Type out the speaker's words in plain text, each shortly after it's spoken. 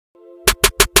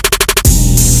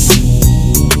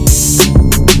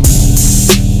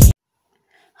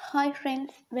Hi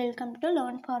friends, welcome to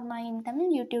learn pharma in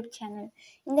Tamil YouTube channel.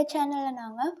 இந்த சேனலில்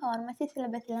நாங்கள் ஃபார்மசி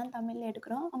சிலபஸ் எல்லாம் தமிழில்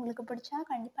எடுக்கிறோம். உங்களுக்கு பிடிச்சா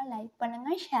கண்டிப்பாக லைக்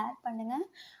பண்ணுங்கள், ஷேர் பண்ணுங்கள்,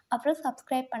 அப்புறம்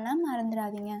சப்ஸ்கிரைப் பண்ண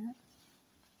மறந்துடாதீங்க.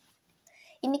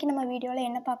 இன்றைக்கி நம்ம வீடியோவில்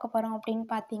என்ன பார்க்க போகிறோம் அப்படின்னு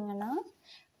பார்த்தீங்கன்னா,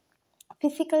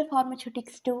 ஃபிசிக்கல்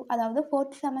pharmaceutics-2 அதாவது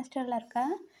 4th செமஸ்டரில் இருக்க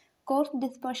கோர்ஸ்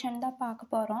டிஸ்பர்ஷன் தான்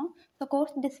பார்க்க போகிறோம். ஸோ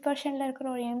கோர்ஸ் டிஸ்பர்ஷனில் இருக்கிற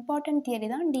ஒரு இம்பார்ட்டன்ட் தியரி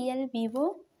தான் DLVO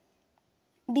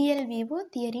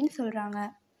தியரின்னு சொல்கிறாங்க.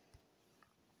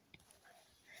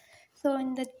 ஸோ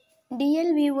இந்த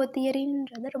DLVO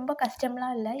தியரின்றது ரொம்ப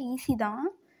கஷ்டம்லாம் இல்லை, ஈஸி தான்.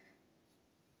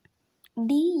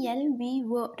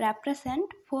 DLVO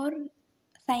represent for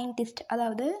scientist.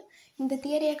 அதாவது இந்த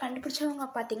தியரியை கண்டுபிடிச்சவங்க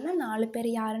பார்த்தீங்கன்னா 4 பேர்.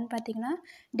 யாருன்னு பார்த்தீங்கன்னா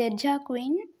டெர்ஜா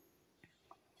குயின்,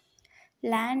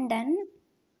 லேண்டன்,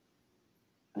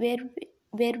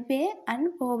 வெர்வே அண்ட்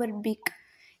ஓவர்பிக்.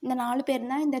 இந்த 4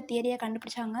 பேர் தான் இந்த தியரியை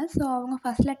கண்டுபிடிச்சாங்க. ஸோ அவங்க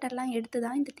ஃபஸ்ட் லெட்டர்லாம் எடுத்து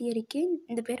தான் இந்த தியரிக்கு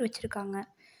இந்த பேர் வச்சுருக்காங்க.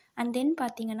 அண்ட் தென்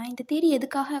பார்த்தீங்கன்னா இந்த தியரி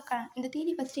எதுக்காக இந்த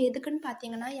தியரி ஃபஸ்ட்டு எதுக்குன்னு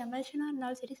பார்த்தீங்கன்னா, எமல்ஷனாக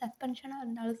இருந்தாலும் சரி, சஸ்பென்ஷனாக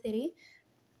இருந்தாலும் சரி,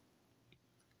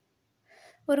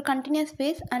 ஒரு continuous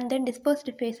face and then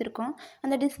dispersed face இருக்கும்.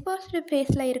 அந்த டிஸ்பர்ஸ்டு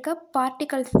ஃபேஸில் இருக்க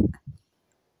பார்ட்டிகல்ஸ்,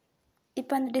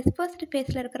 இப்போ அந்த டிஸ்பர்ஸ்டு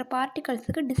ஃபேஸில் இருக்கிற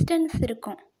பார்ட்டிகல்ஸுக்கு டிஸ்டன்ஸ்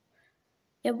இருக்கும்.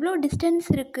 எவ்வளோ டிஸ்டன்ஸ்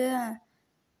இருக்குது,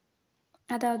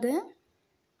 அதாவது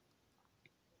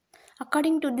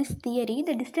according to this theory,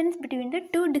 the distance between the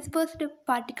two dispersed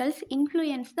particles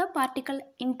influence the particle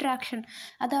interaction.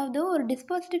 அதாவது ஒரு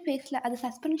டிஸ்பர்ஸ்டு ஃபேஸில், அது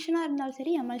சஸ்பென்ஷனாக இருந்தாலும்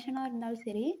சரி, எமல்ஷனாக இருந்தாலும்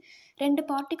சரி, 2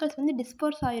 பார்ட்டிகல்ஸ் வந்து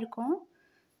டிஸ்பர்ஸ் ஆகிருக்கும்.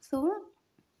 ஸோ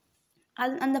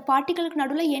அந்த பார்ட்டிகளுக்கு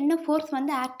நடுவில் என்ன ஃபோர்ஸ்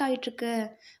வந்து ஆக்ட் ஆகிட்டுருக்கு,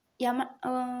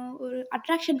 ஒரு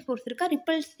அட்ராக்ஷன் ஃபோர்ஸ் இருக்கா,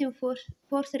 ரிப்பல்சிவ்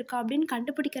ஃபோர்ஸ் இருக்கா அப்படின்னு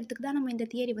கண்டுபிடிக்கிறதுக்கு தான் நம்ம இந்த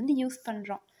தியரி வந்து யூஸ்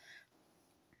பண்ணுறோம்.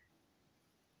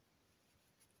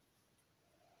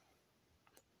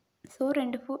 ஸோ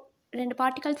ரெண்டு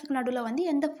பார்ட்டிகல்ஸுக்கு நடுவில் வந்து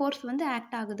எந்த ஃபோர்ஸ் வந்து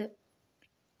ஆக்ட் ஆகுது,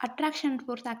 அட்ராக்ஷன்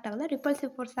ஃபோர்ஸ் ஆக்ட் ஆகுதா,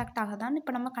 ரிப்பல்சிவ் ஃபோர்ஸ் ஆக்ட் ஆகுதான்னு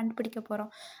இப்போ நம்ம கண்டுபிடிக்க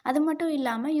போகிறோம். அது மட்டும்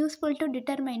இல்லாமல் useful to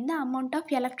determine the amount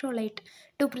of electrolyte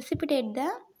to precipitate the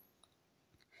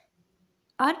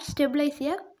R stabilise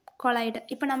a colloid.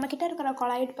 இப்போ நம்மக்கிட்ட இருக்கிற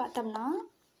கொலாய்டு பார்த்தோம்னா,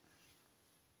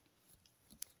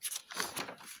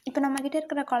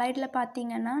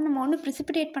 பார்த்தீங்கன்னா நம்ம ஒன்று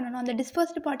ப்ரிசிபிடேட் பண்ணணும். அந்த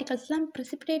டிஸ்பர்ஸ்டு பார்ட்டிகல்ஸ்லாம்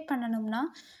ப்ரிசிபிடேட் பண்ணணும்னா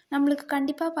நம்மளுக்கு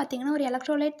கண்டிப்பாக பார்த்தீங்கன்னா ஒரு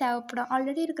எலக்ட்ரோலைட் தேவைப்படும்.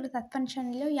 ஆல்ரெடி இருக்கிற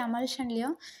சஸ்பென்ஷன்லேயோ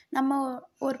எமல்ஷன்லேயோ நம்ம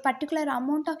ஒரு பர்டிகுலர்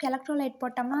அமௌண்ட் ஆஃப் எலக்ட்ரோலைட்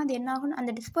போட்டோம்னா அது என்ன ஆகும்,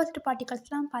 அந்த டிஸ்பர்ஸ்டு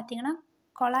பார்ட்டிகல்ஸ்லாம் பார்த்தீங்கன்னா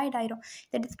கொலாய்ட் ஆயிரும்.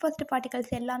 இந்த டிஸ்பர்ஸ்டு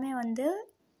பார்ட்டிகல்ஸ் எல்லாமே வந்து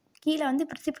கீழே வந்து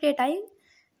ப்ரிசிபிடேட் ஆகி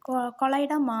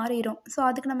கொலாய்டாக மாறிடும். ஸோ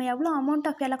அதுக்கு நம்ம எவ்வளோ அமௌண்ட்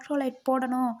ஆஃப் எலக்ட்ரோலைட்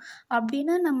போடணும்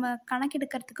அப்படின்னு நம்ம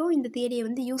கணக்கெடுக்கிறதுக்கும் இந்த தியரியை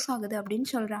வந்து யூஸ் ஆகுது அப்படின்னு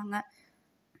சொல்கிறாங்க.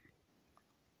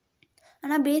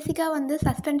 ஆனால் பேசிக்காக வந்து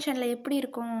சஸ்பென்ஷனில் எப்படி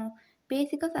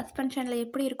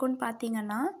இருக்கும்னு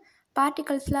பார்த்தீங்கன்னா,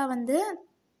 பார்ட்டிகல்ஸ்லாம் வந்து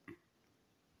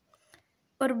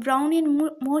ஒரு ப்ரௌனியன்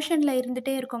மோஷனில்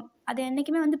இருந்துகிட்டே இருக்கும். அது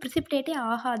என்றைக்குமே வந்து ப்ரிசிபிடேட்டே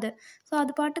ஆகாது. ஸோ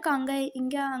அது பாட்டுக்கு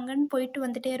அங்கேன்னு போயிட்டு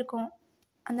வந்துகிட்டே இருக்கும்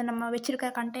அந்த நம்ம வச்சுருக்க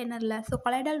கண்டெய்னரில். ஸோ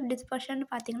கொலைடல் டிஸ்பர்ஷன்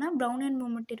பார்த்தீங்கன்னா ப்ரௌனியன்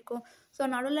மூமெண்ட் இருக்கும். ஸோ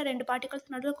நடுவில் 2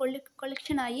 பார்ட்டிகல்ஸ் நடுவில்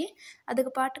கொலெக்ஷன் ஆகி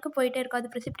அதுக்கு பாட்டுக்கு போயிட்டே இருக்கும்,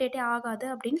 அது ப்ரிசிபிடேட்டே ஆகாது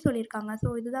அப்படின்னு சொல்லியிருக்காங்க. ஸோ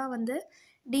இதுதான் வந்து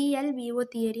DLVO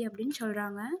தியரி அப்படின்னு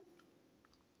சொல்கிறாங்க.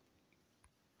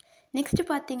 நெக்ஸ்ட்டு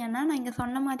பார்த்தீங்கன்னா, நான் இங்கே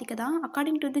சொன்ன மாதிரிக்கு தான்,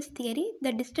 according to this theory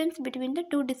the distance between the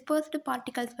 2 dispersed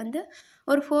particles வந்து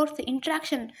ஒரு ஃபோர்ஸ்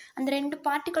இன்ட்ராக்ஷன், அந்த 2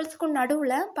 பார்ட்டிகல்ஸுக்கும்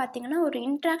நடுவில் பார்த்தீங்கன்னா ஒரு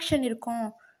இன்ட்ராக்ஷன் இருக்கும்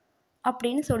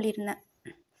அப்படின்னு சொல்லியிருந்தேன்.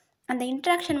 அந்த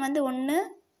இன்ட்ராக்ஷன் வந்து ஒன்று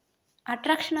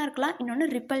அட்ராக்ஷனாக இருக்கலாம், இன்னொன்று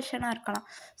ரிப்பல்ஷனாக இருக்கலாம்.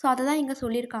 ஸோ அதை தான் இங்கே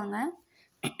சொல்லியிருக்காங்க.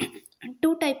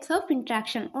 2 டைப்ஸ் ஆஃப்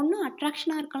இன்ட்ராக்ஷன், ஒன்று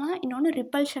அட்ராக்ஷனாக இருக்கலாம், இன்னொன்று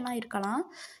ரிப்பல்ஷனாக இருக்கலாம்.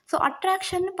 ஸோ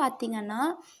அட்ராக்ஷன் பார்த்தீங்கன்னா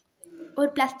ஒரு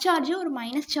ப்ளஸ் சார்ஜும் ஒரு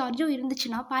மைனஸ் சார்ஜும்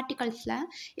இருந்துச்சுன்னா பார்ட்டிகல்ஸில்,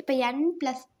 இப்போ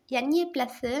NA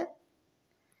ப்ளஸ்ஸு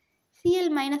Cl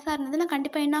மைனஸாக இருந்ததுன்னா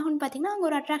கண்டிப்பாக என்ன ஆகும்னு பார்த்தீங்கன்னா அங்கே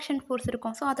ஒரு அட்ராக்ஷன் ஃபோர்ஸ்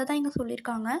இருக்கும். ஸோ அதை தான் இங்கே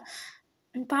சொல்லியிருக்காங்க.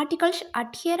 Particles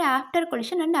adhere after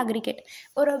collision and aggregate.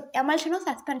 ஒரு எமல்ஷனோ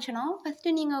சஸ்பென்ஷனோ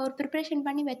ஃபஸ்ட்டு நீங்கள் ஒரு ப்ரிப்ரேஷன்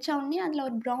பண்ணி வச்ச உடனே அதில்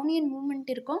ஒரு ப்ரௌனியன் மூமெண்ட்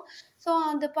இருக்கும். ஸோ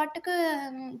அந்த பாட்டுக்கு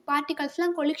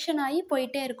பார்ட்டிகல்ஸ்லாம் கொலிஷன் ஆகி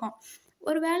போயிட்டே இருக்கும்.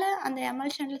 ஒருவேளை அந்த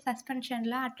எமல்ஷனில்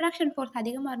சஸ்பென்ஷனில் அட்ராக்ஷன் ஃபோர்ஸ்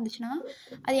அதிகமாக இருந்துச்சுன்னா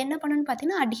அது என்ன பண்ணுன்னு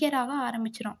பார்த்தீங்கன்னா அட்ஹியர் ஆக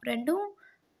ஆரம்பிச்சிடும். ரெண்டும்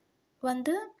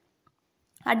வந்து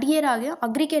அட்ஹியர் ஆகும்,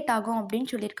 அக்ரிகேட் ஆகும்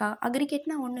அப்படின்னு சொல்லியிருக்காங்க.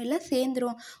 அக்ரிகேட்னா ஒன்றும் இல்லை,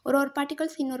 சேர்ந்துரும். ஒரு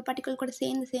பார்ட்டிகல்ஸ் இன்னொரு பார்ட்டிகல் கூட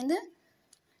சேர்ந்து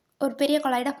ஒரு பெரிய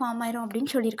கொலாய்டாக ஃபார்ம் ஆயிரும் அப்படின்னு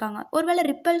சொல்லியிருக்காங்க. ஒருவேளை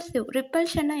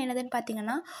ரிப்பல்ஷன்னா என்னதுன்னு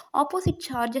பார்த்தீங்கன்னா, ஆப்போசிட்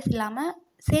சார்ஜஸ் இல்லாமல்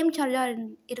சேம் சார்ஜாக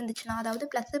இருந்துச்சுன்னா, அதாவது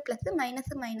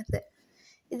 ++,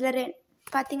 -, இதில்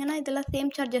பார்த்தீங்கன்னா இதெல்லாம்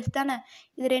சேம் சார்ஜஸ் தானே,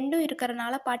 இது ரெண்டும்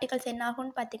இருக்கிறனால பார்ட்டிகல்ஸ் என்ன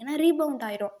ஆகும்னு பார்த்தீங்கன்னா ரீபவுண்ட்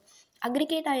ஆயிரும்.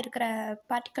 அக்ரிகேட் ஆகிருக்கிற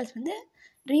பார்ட்டிகல்ஸ் வந்து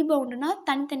ரீபவுண்டுனா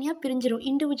தனித்தனியாக பிரிஞ்சிடும்,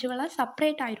 இண்டிவிஜுவலாக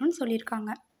செப்பரேட் ஆயிரும்னு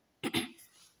சொல்லியிருக்காங்க.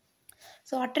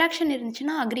 ஸோ அட்ராக்ஷன்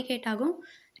இருந்துச்சுன்னா அக்ரிகேட் ஆகும்,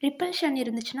 ரிப்பல்ஷன்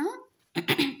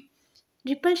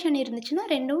இருந்துச்சுன்னா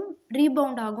ரெண்டும்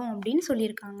ரீபவுண்ட் ஆகும் அப்படின்னு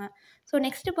சொல்லியிருக்காங்க. ஸோ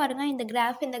நெக்ஸ்ட்டு பாருங்கள் இந்த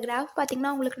கிராஃப்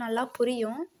பார்த்திங்கன்னா உங்களுக்கு நல்லா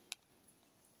புரியும்.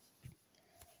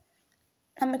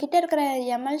 நம்மக்கிட்ட இருக்கிற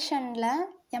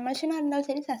எமல்ஷனாக இருந்தாலும்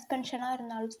சரி, சஸ்பென்ஷனாக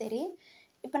இருந்தாலும் சரி,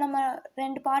 இப்போ நம்ம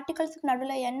 2 பார்ட்டிகல்ஸுக்கு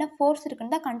நடுவில் என்ன ஃபோர்ஸ்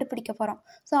இருக்குன்னு தான் கண்டுபிடிக்க போகிறோம்.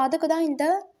 ஸோ அதுக்கு தான் இந்த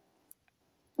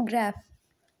கிராஃப்.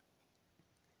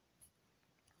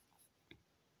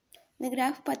 இந்த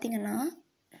கிராஃப் பார்த்திங்கன்னா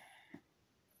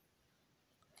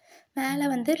மேலே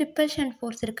வந்து ரிப்பல்ஷன்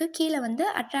ஃபோர்ஸ் இருக்குது, கீழே வந்து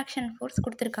அட்ராக்ஷன் ஃபோர்ஸ்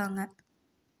கொடுத்துருக்காங்க.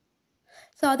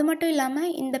 ஸோ அது மட்டும்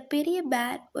இல்லாமல் இந்த பெரிய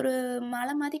ஒரு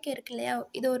மலை மாதிரிக்கு இருக்கு இல்லையா,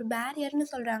 இது ஒரு பேரியர்னு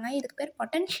சொல்கிறாங்க. இதுக்கு பேர்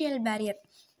பொட்டன்ஷியல் பேரியர்.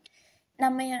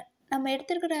 நம்ம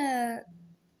எடுத்துருக்கிற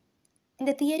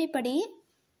இந்த தியரி படி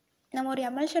நம்ம ஒரு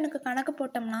எமல்ஷனுக்கு கணக்கு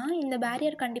போட்டோம்னா இந்த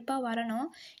பேரியர் கண்டிப்பாக வரணும்.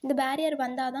 இந்த பேரியர்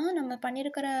வந்தால் தான் நம்ம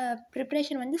பண்ணியிருக்கிற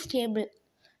ப்ரிப்ரேஷன் வந்து ஸ்டேபிள்.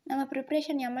 நம்ம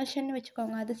ப்ரிப்ரேஷன் எமல்ஷன்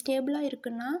வச்சுக்கோங்க, அது ஸ்டேபிளாக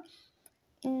இருக்குன்னா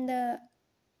இந்த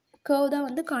கர்வ் தான்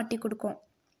வந்து காட்டி கொடுக்கும்.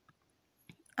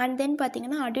 அண்ட் தென்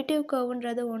பார்த்திங்கன்னா அடிட்டிவ்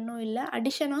கர்வ்ன்றது ஒன்றும் இல்லை,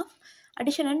 அடிஷன்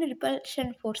அண்ட்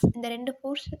ரிப்பல்ஷன் ஃபோர்ஸ். இந்த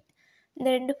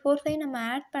ரெண்டு ஃபோர்ஸையும் நம்ம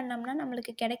ஆட் பண்ணோம்னா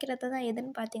நம்மளுக்கு கிடைக்கிறது தான்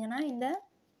எதுன்னு பார்த்திங்கன்னா இந்த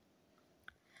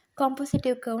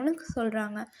காம்போசிட்டிவ் கர்வ்னு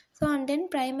சொல்கிறாங்க. So and then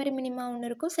primary minima ஒன்று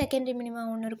இருக்கும், செகண்டரி மினிமா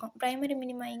ஒன்று இருக்கும். ப்ரைமரி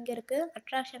மினிமா இங்கே இருக்குது,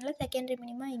 அட்ராக்ஷனில் செகண்டரி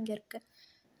மினிமா இங்கே இருக்குது.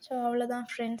 ஸோ அவ்வளோதான்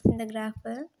ஃப்ரெண்ட்ஸ் இந்த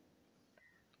கிராஃபு.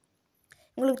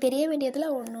 உங்களுக்கு தெரிய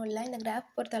வேண்டியதில் ஒன்றும் இல்லை, இந்த கிராஃப்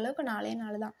பொறுத்த அளவுக்கு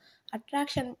 4 தான்.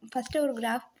 அட்ராக்ஷன் ஃபஸ்ட்டு ஒரு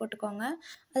கிராஃப் போட்டுக்கோங்க,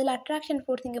 அதில் அட்ராக்ஷன்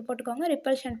ஃபோர்ஸ் இங்கே போட்டுக்கோங்க,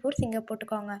 ரிப்பல்ஷன் ஃபோர்ஸ் இங்கே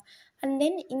போட்டுக்கோங்க. அண்ட்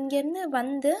தென் இங்கேருந்து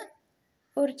வந்து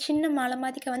ஒரு சின்ன மலை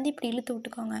மாதிரிக்க வந்து இப்படி இழுத்து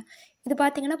விட்டுக்கோங்க. இது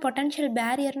பார்த்திங்கன்னா பொட்டன்ஷியல்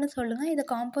பேரியர்னு சொல்லுங்கள், இது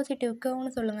காம்போசிட்டிவ்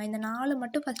கர்வ்னு சொல்லுங்கள். இந்த 4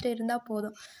 மட்டும் ஃபஸ்ட்டு இருந்தால்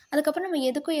போதும். அதுக்கப்புறம் நம்ம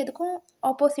எதுக்கும்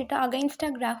ஆப்போசிட்டாக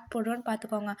அகைன்ஸ்டாக கிராஃப் போடுறோன்னு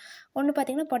பார்த்துக்கோங்க. ஒன்று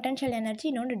பார்த்திங்கன்னா பொட்டன்ஷியல் எனர்ஜி,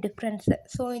 இன்னொன்று டிஃப்ரென்ஸு.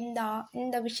 ஸோ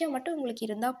இந்த விஷயம் மட்டும் உங்களுக்கு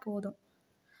இருந்தால் போதும்.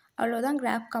 அவ்வளோதான்,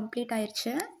 கிராஃப் கம்ப்ளீட்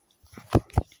ஆயிடுச்சு.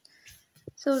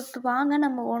 ஸோ இப்போ வாங்க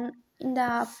நம்ம இந்த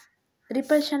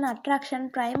repulsion, attraction,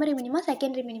 primary minima,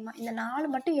 secondary minima இந்த 4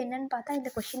 மட்டும் என்னன்னு பார்த்தா இந்த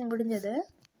கொஷின் முடிஞ்சது.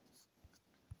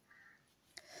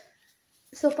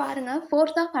 ஸோ பாருங்கள்,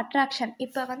 ஃபோர்ஸ் ஆஃப் அட்ராக்ஷன்.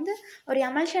 இப்போ வந்து ஒரு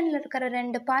எமல்ஷனில் இருக்கிற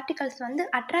 2 பார்ட்டிகல்ஸ் வந்து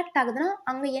அட்ராக்ட் ஆகுதுன்னா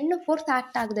அங்கே என்ன ஃபோர்ஸ்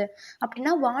ஆக்ட் ஆகுது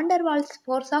அப்படின்னா van der Waals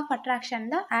force of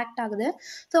attraction தான் ஆக்ட் ஆகுது.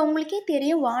 ஸோ உங்களுக்கே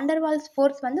தெரியும் வாண்டர் வால்ஸ்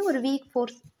ஃபோர்ஸ் வந்து ஒரு வீக்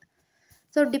ஃபோர்ஸ்.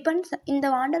 ஸோ இந்த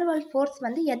வாண்டர் வால்ஸ் ஃபோர்ஸ்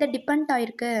வந்து எதை டிபெண்ட்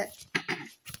ஆகிருக்கு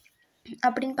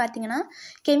அப்படின்னு பார்த்தீங்கன்னா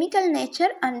chemical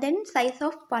nature and then size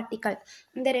of particle,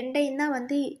 இந்த ரெண்டையும் தான்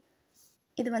வந்து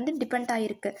இது வந்து டிபெண்ட்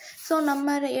ஆகிருக்கு. ஸோ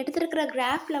நம்ம எடுத்துருக்கிற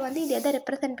கிராஃபில் வந்து இது எதை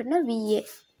ரெப்ரசன்ட் பண்ணால் VA.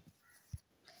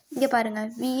 இங்கே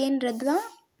பாருங்கள், VAன்றது தான்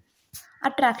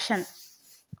அட்ராக்ஷன்.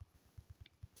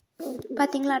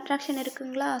 பார்த்தீங்களா, அட்ராக்ஷன்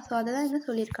இருக்குங்களா? ஸோ அதை தான் இங்கே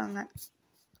சொல்லியிருக்காங்க.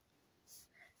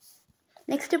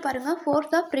 நெக்ஸ்ட்டு பாருங்கள்,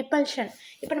 ஃபோர்ஸ் ஆஃப் ரிப்பல்ஷன்.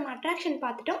 இப்போ நம்ம அட்ராக்ஷன்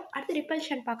பார்த்துட்டோம், அடுத்து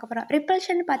ரிப்பல்ஷன் பார்க்க போகிறோம்.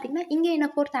 ரிப்பல்ஷன் பார்த்திங்கன்னா இங்கே என்ன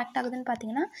ஃபோர்ஸ் ஆக்ட் ஆகுதுன்னு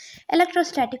பார்த்தீங்கன்னா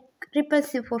எலக்ட்ரோஸ்டாட்டிக்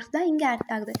ரிப்பல்சிவ் ஃபோர்ஸ் தான் இங்கே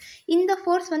ஆக்ட் ஆகுது. இந்த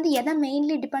ஃபோர்ஸ் வந்து எதை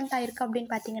மெயின்லி டிபெண்ட் ஆகிருக்கு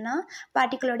அப்படின்னு பார்த்தீங்கன்னா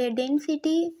பார்ட்டிகளோடைய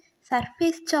density,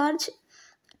 surface charge,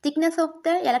 thickness of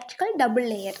the electrical double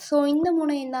layer. So இந்த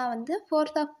 3 தான் வந்து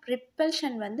ஃபோர்ஸ் ஆஃப்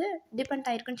ரிப்பல்ஷன் வந்து டிபெண்ட்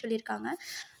ஆகிருக்குன்னு சொல்லியிருக்காங்க.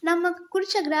 நம்ம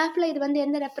குறித்த கிராஃபில் இது வந்து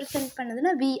எந்த ரெப்ரசன்ட்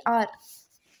பண்ணுதுன்னா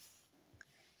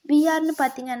விஆர்னு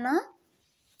பார்த்தீங்கன்னா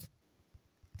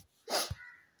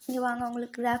இங்கே வாங்க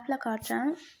உங்களுக்கு கிராஃபில் காட்டுறேன்.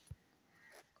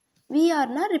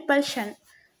 விஆர்னா ரிப்பல்ஷன்.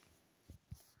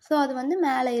 ஸோ அது வந்து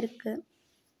மேலே இருக்குது.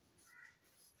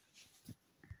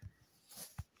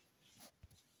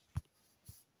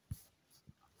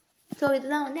 ஸோ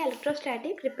இதுதான் வந்து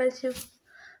எலக்ட்ரோஸ்டாட்டிக் ரிப்பல்சிவ்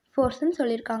ஃபோர்ஸ்ன்னு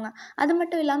சொல்லியிருக்காங்க. அது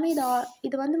மட்டும் இல்லாமல்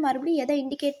இது வந்து மறுபடியும் எதை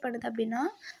இண்டிகேட் பண்ணுது அப்படின்னா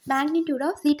மேக்னிடியூட்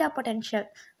ஆஃப் ஜீட்டா பொட்டென்ஷியல்.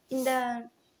 இந்த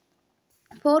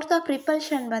ஃபோர்ஸ் ஆஃப்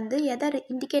ரிப்பல்ஷன் வந்து எதை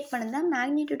இண்டிகேட் பண்ணுதுன்னா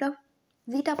மேக்னிடியூட் ஆஃப்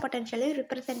ஜீட்டா பொட்டென்ஷியலையும்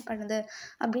ரிப்ரசென்ட் பண்ணுது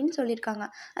அப்படின்னு சொல்லியிருக்காங்க.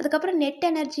 அதுக்கப்புறம் நெட்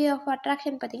எனர்ஜி ஆஃப்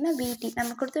அட்ராக்ஷன் பார்த்திங்கன்னா VT.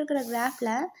 நம்ம கொடுத்துருக்கிற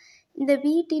கிராஃபில் இந்த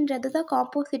VTன்றது தான்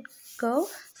காம்போசிட் கர்வ்.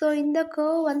 ஸோ இந்த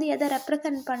கர்வ் வந்து எதை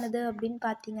ரெப்ரசென்ட் பண்ணுது அப்படின்னு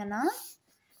பார்த்தீங்கன்னா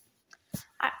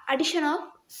addition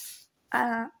of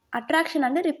attraction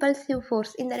and repulsive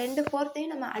force. இந்த 2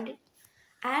 ஃபோர்ஸையும் நம்ம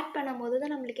ஆட் பண்ணும்போது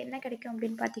தான் நம்மளுக்கு என்ன கிடைக்கும்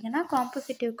அப்படின்னு பார்த்தீங்கன்னா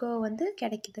காம்போசிட்டிவ் கர்வ் வந்து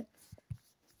கிடைக்குது.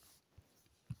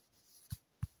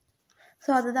 ஸோ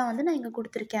அதுதான் வந்து நான் இங்கே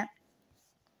கொடுத்துருக்கேன்.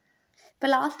 இப்போ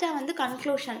லாஸ்ட்டாக வந்து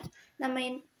கன்க்ளூஷன்.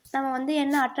 நம்ம வந்து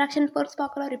என்ன அட்ராக்ஷன் ஃபோர்ஸ்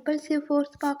பார்க்குறோம், ரிப்பல்சிவ்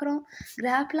ஃபோர்ஸ் பார்க்குறோம்,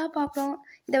 கிராஃப்லாம் பார்க்குறோம்.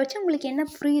 இதை வச்சு உங்களுக்கு என்ன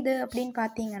புரியுது அப்படின்னு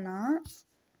பார்த்தீங்கன்னா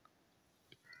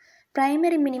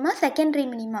ப்ரைமரி மினிமா, செகண்டரி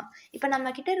மினிமா. இப்போ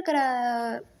நம்மக்கிட்ட இருக்கிற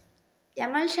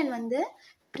எமல்ஷன் வந்து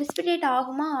ப்ரிசிபிடேட்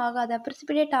ஆகுமா ஆகாதா,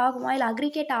 ப்ரிசிபிடேட் ஆகுமா இல்லை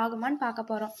அக்ரிகேட் ஆகுமான்னு பார்க்க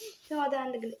போகிறோம். ஸோ அதை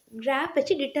அந்த கிராஃப்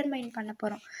வச்சு டிட்டர்மைன் பண்ண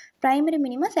போகிறோம். Primary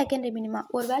minima secondary minima.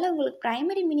 ஒருவேளை உங்களுக்கு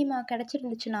ப்ரைமரி மினிமா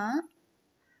கிடச்சிருந்துச்சுன்னா,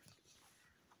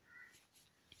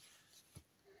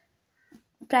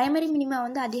 ப்ரைமரி மினிமா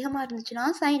வந்து அதிகமாக இருந்துச்சுன்னா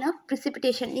சைன் ஆஃப்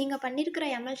ப்ரிசிபிடேஷன். நீங்கள் பண்ணியிருக்கிற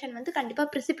எமல்ஷன் வந்து கண்டிப்பாக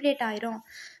ப்ரிசிபிடேட் ஆயிரும்.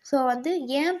 ஸோ வந்து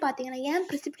ஏன் பார்த்தீங்கன்னா, ஏன்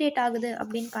ப்ரிசிபிடேட் ஆகுது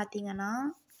அப்படின்னு பார்த்தீங்கன்னா,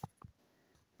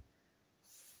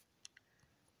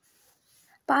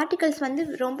 பார்ட்டிகல்ஸ் வந்து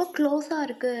ரொம்ப க்ளோஸாக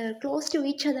இருக்குது, க்ளோஸ் டு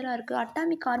ஈச் அதராக இருக்குது.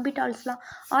 அட்டாமிக்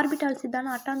ஆர்பிட்டால்ஸ்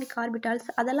இதான அட்டாமிக் ஆர்பிட்டால்ஸ்,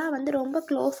 அதெல்லாம் வந்து ரொம்ப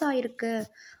க்ளோஸாக இருக்குது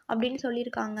அப்படின்னு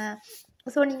சொல்லியிருக்காங்க.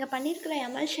 ஸோ நீங்கள் பண்ணியிருக்கிற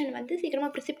எமல்ஷன் வந்து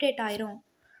சீக்கிரமாக ப்ரிசிபிடேட் ஆயிரும்.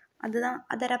 அதுதான்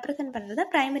அதை ரெப்ரசன்ட் பண்ணுறது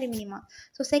primary minima.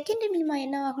 So secondary minima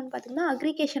என்ன ஆகும்னு பார்த்தீங்கன்னா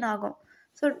அக்ரிகேஷன் ஆகும்.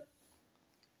 ஸோ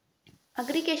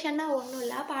அக்ரிகேஷன்னா ஒன்றும்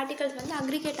இல்லை, பார்ட்டிகல்ஸ் வந்து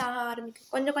அக்ரிகேட் ஆக ஆரம்பிக்கும்,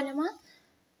 கொஞ்சம் கொஞ்சமாக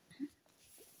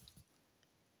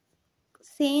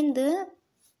சேர்ந்து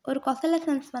ஒரு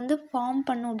கொசலசன்ஸ் வந்து ஃபார்ம்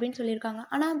பண்ணும் அப்படின்னு சொல்லியிருக்காங்க.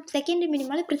 ஆனால் செகண்டரி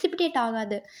மினிமாவில் ப்ரிசிபிடேட்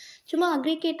ஆகாது, சும்மா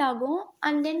அக்ரிகேட் ஆகும்.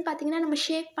 அண்ட் தென் பார்த்தீங்கன்னா நம்ம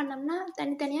ஷேக் பண்ணோம்னா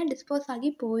தனித்தனியாக டிஸ்போஸ்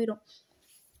ஆகி போயிடும்.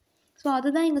 ஸோ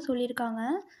அதுதான் இங்கே சொல்லியிருக்காங்க.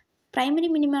 ப்ரைமரி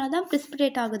மினிமாவில் தான்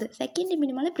ப்ரிசிபிடேட் ஆகுது, செகண்டரி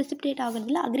மினிமாவில் ப்ரிசிபிடேட்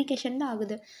ஆகுறதில்ல, அக்ரிகேஷன் தான்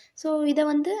ஆகுது. ஸோ இதை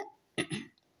வந்து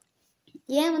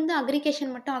ஏன் வந்து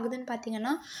அக்ரிகேஷன் மட்டும் ஆகுதுன்னு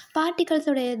பார்த்தீங்கன்னா,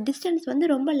 பார்ட்டிகல்ஸோடைய டிஸ்டன்ஸ் வந்து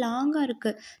ரொம்ப லாங்காக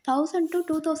இருக்குது. 1000 to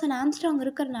 2000 ஆம்ஸ்ட்ராங்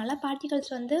இருக்கிறனால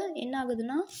பார்ட்டிகல்ஸ் வந்து என்ன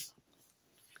ஆகுதுன்னா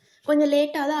கொஞ்சம்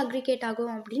லேட்டாக தான் அக்ரிகேட்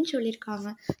ஆகும் அப்படின்னு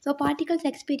சொல்லியிருக்காங்க. So particles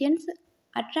experience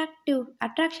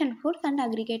attraction force and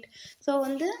aggregate. So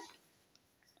வந்து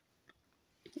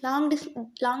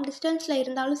லாங் டிஸ்டன்ஸில்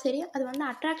இருந்தாலும் சரி அது வந்து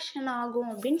அட்ராக்ஷன்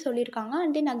ஆகும் அப்படின்னு சொல்லியிருக்காங்க.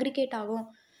 அண்ட் தென் அக்ரிகேட் ஆகும்,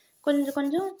 கொஞ்சம்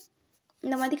கொஞ்சம்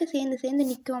இந்த மாதிரிக்கு சேர்ந்து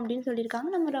நிற்கும் அப்படின்னு சொல்லியிருக்காங்க.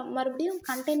 நம்ம மறுபடியும்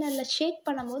கண்டெய்னரில் ஷேக்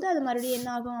பண்ணும்போது அது மறுபடியும் என்ன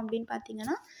ஆகும் அப்படின்னு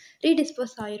பார்த்தீங்கன்னா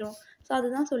ரீடிஸ்போஸ் ஆயிரும். ஸோ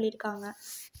அதுதான் சொல்லியிருக்காங்க.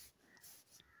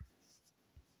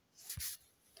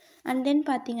 அண்ட் தென்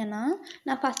பார்த்தீங்கன்னா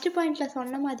நான் ஃபஸ்ட்டு பாயிண்டில்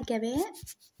சொன்ன மாதிரிக்கவே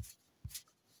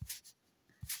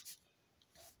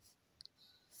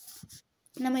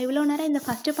நம்ம இவ்வளோ நேரம் இந்த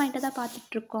ஃபஸ்ட்டு பாயிண்ட்டை தான்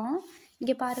பார்த்துட்ருக்கோம்.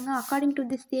 இங்கே பாருங்கள், according to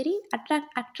this theory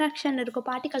attraction இருக்கும்,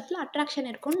 பார்ட்டிகல்ஸில் அட்ராக்ஷன்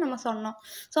இருக்குன்னு நம்ம சொன்னோம்.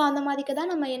 ஸோ அந்த மாதிரிக்கு தான்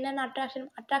நம்ம என்னென்ன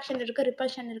அட்ராக்ஷன் இருக்குது,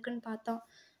 ரிப்பல்ஷன் இருக்குதுன்னு பார்த்தோம்.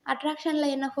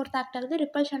 அட்ராக்ஷனில் என்ன ஃபோர்ஸ் ஆக்ட் ஆகுது,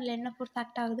 ரிப்பல்ஷனில் என்ன ஃபோர்ஸ்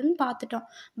ஆக்ட் ஆகுதுன்னு பார்த்துட்டோம்.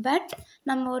 பட்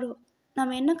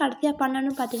நம்ம என்ன கடைசியாக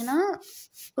பண்ணணும்னு பார்த்தீங்கன்னா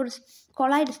ஒரு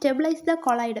கொலாய்டு, ஸ்டெபிளைஸ் த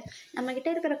கொலாய்டு. நம்மக்கிட்ட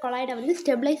இருக்கிற கொலாய்டை வந்து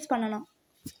ஸ்டெபிளைஸ் பண்ணணும்.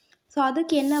 ஸோ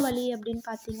அதுக்கு என்ன வழி அப்படின்னு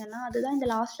பார்த்தீங்கன்னா, அதுதான் இந்த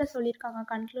லாஸ்ட்டில் சொல்லியிருக்காங்க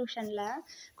கன்க்ளூஷனில்.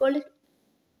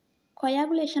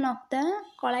 Coagulation of the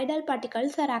colloidal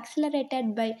particles R accelerated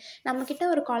by, நம்மக்கிட்ட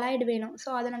ஒரு கொலாய்டு வேணும். ஸோ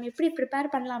அதை நம்ம எப்படி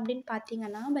ப்ரிப்பேர் பண்ணலாம் அப்படின்னு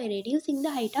பார்த்தீங்கன்னா by reducing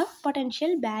the height of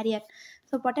potential barrier.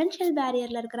 So potential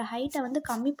பேரியரில் இருக்கிற ஹைட்டை வந்து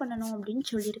கம்மி பண்ணணும் அப்படின்னு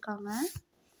சொல்லியிருக்காங்க.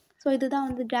 ஸோ இதுதான்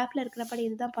வந்து கிராஃபில் இருக்கிறபடி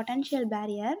இதுதான் பொட்டென்ஷியல்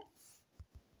பேரியர்.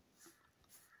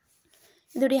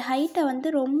 இதோடைய ஹைட்டை வந்து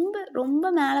ரொம்ப ரொம்ப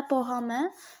மேலே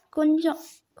போகாமல்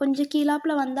கொஞ்சம்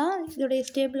கீழாப்பில் வந்தால் இதோடைய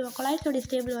கொலாய்ட்ஸோடைய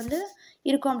ஸ்டேபிள் வந்து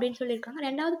இருக்கும் அப்படின்னு சொல்லியிருக்காங்க.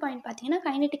 ரெண்டாவது பாயிண்ட் பார்த்தீங்கன்னா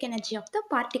kinetic energy of the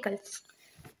particles.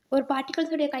 ஒரு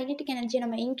பார்ட்டிகல்ஸோடைய கைனெட்டிக் எனர்ஜியை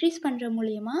நம்ம இன்க்ரீஸ் பண்ணுற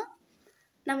மூலிமா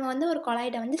நம்ம வந்து ஒரு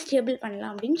கொலாய்டை வந்து ஸ்டேபிள்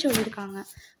பண்ணலாம் அப்படின்னு சொல்லியிருக்காங்க.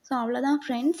 ஸோ அவ்வளோதான்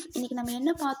ஃப்ரெண்ட்ஸ். இன்றைக்கி நம்ம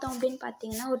என்ன பார்த்தோம் அப்படின்னு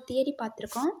பார்த்தீங்கன்னா ஒரு தியரி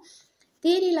பார்த்துருக்கோம்.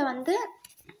 தியரியில் வந்து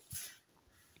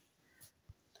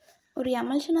ஒரு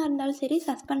எமல்ஷனாக இருந்தாலும் சரி,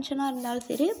 சஸ்பென்ஷனாக இருந்தாலும்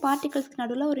சரி, பார்ட்டிகல்ஸ்க்கு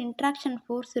நடுவில் ஒரு இன்ட்ராக்ஷன்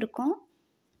ஃபோர்ஸ் இருக்கும்.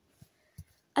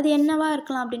 அது என்னவா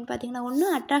இருக்கலாம் அப்படின்னு பார்த்தீங்கன்னா ஒன்று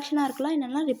அட்ராக்ஷனாக இருக்கலாம்,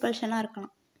 இல்லைன்னா ரிப்பல்ஷனாக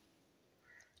இருக்கலாம்.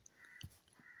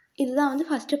 இதுதான் வந்து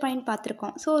ஃபஸ்ட்டு பாயிண்ட்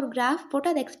பார்த்துருக்கோம். ஸோ ஒரு கிராஃப்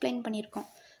போட்டு அதை எக்ஸ்பிளைன் பண்ணியிருக்கோம்.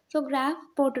 ஸோ கிராஃப்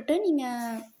போட்டுட்டு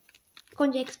நீங்கள்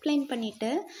கொஞ்சம் எக்ஸ்பிளைன்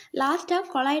பண்ணிவிட்டு லாஸ்ட்டாக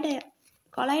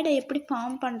கொலாய்டை எப்படி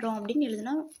ஃபார்ம் பண்ணுறோம் அப்படின்னு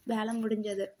எழுதுனா வேலை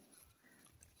முடிஞ்சது.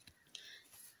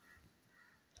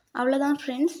 அவ்வளோதான்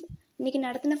ஃப்ரெண்ட்ஸ். இன்றைக்கி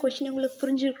நடத்தின கொஷின் உங்களுக்கு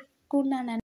புரிஞ்சிருக்கும்னு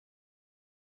நான்